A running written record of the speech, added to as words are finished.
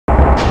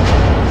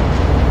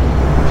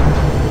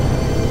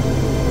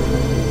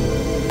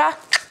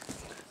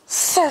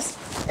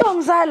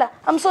Mzala,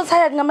 I'm so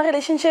tired of my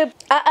relationship.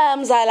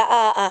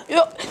 Mzala,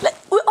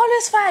 like, we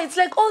always fight,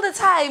 like all the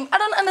time. I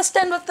don't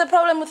understand what's the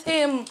problem with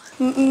him.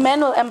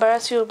 Men will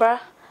embarrass you, bruh.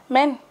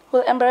 Men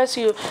will embarrass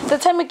you. The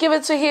time we give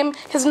it to him,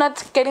 he's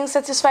not getting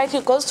satisfied.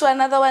 He goes to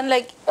another one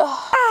like,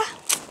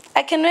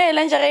 I can wear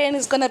lingerie and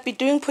he's gonna be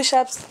doing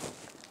push-ups.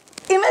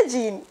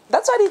 Imagine,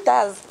 that's what he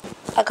does.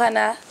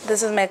 Akana,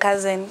 this is my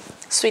cousin,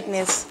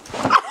 Sweetness.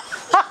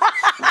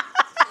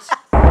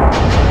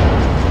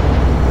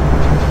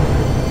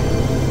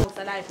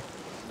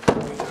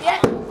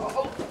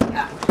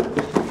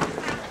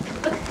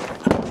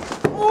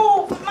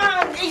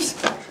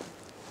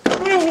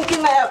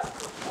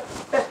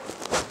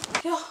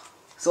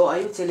 So are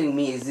you telling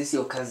me, is this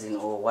your cousin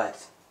or what?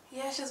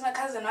 Yeah, she's my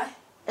cousin, right?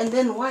 And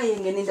then why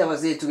Ngeninda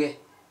was there today?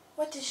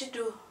 What did she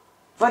do?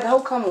 But how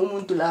come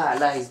umuntu la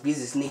is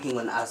busy sneaking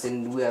on us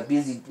and we are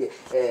busy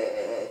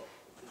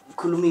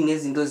kuluming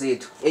nezinto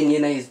zethu and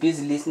yena is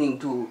busy listening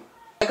to,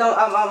 like,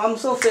 I'm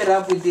so fed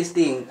up with this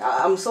thing.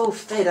 I'm so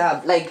fed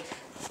up, like.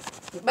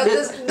 But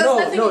there's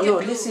nothing you can do.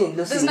 Listen.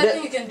 There's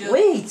nothing you can do.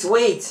 Wait.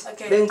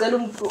 Okay.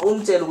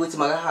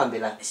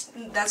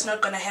 That's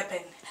not gonna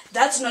happen.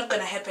 That's not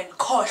gonna happen.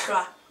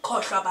 Khohlwa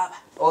baba.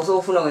 Also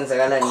ufuna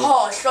kwenzakalani?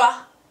 Khohlwa.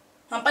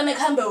 Ngampane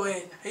khambe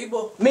wena.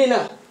 Hayibo.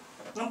 Mina.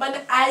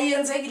 Ngampane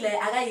ayenzekile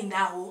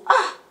akayinawo.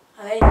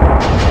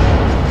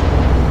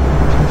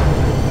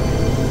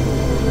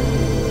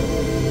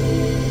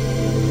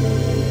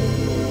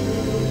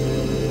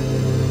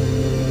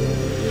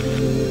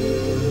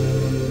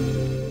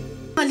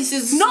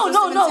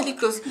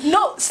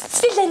 No.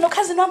 Sidle no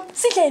cousin wami.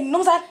 Sidle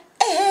nomzala.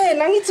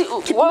 Nangithi.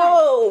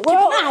 Whoa.